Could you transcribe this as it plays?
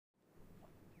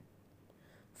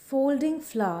folding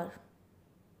flower.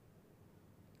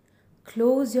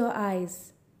 Close your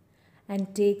eyes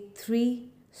and take 3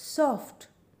 soft,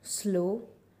 slow,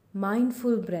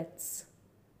 mindful breaths.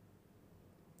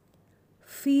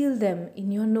 Feel them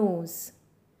in your nose,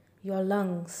 your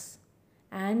lungs,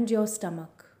 and your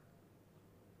stomach.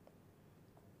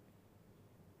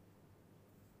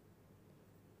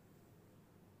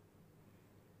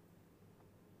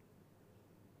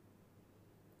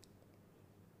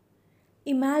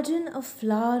 Imagine a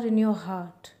flower in your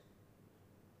heart.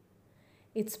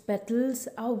 Its petals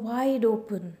are wide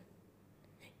open.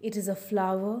 It is a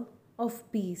flower of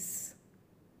peace.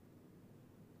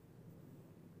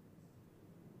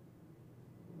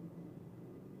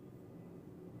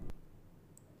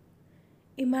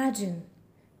 Imagine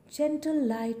gentle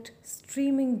light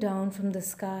streaming down from the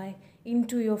sky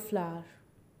into your flower.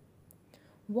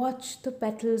 Watch the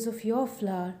petals of your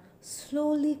flower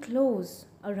slowly close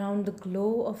around the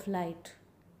glow of light.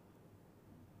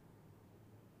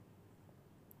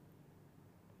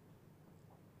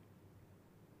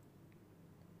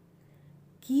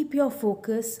 Keep your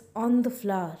focus on the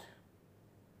flower.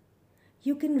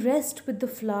 You can rest with the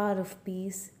flower of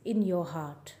peace in your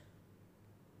heart.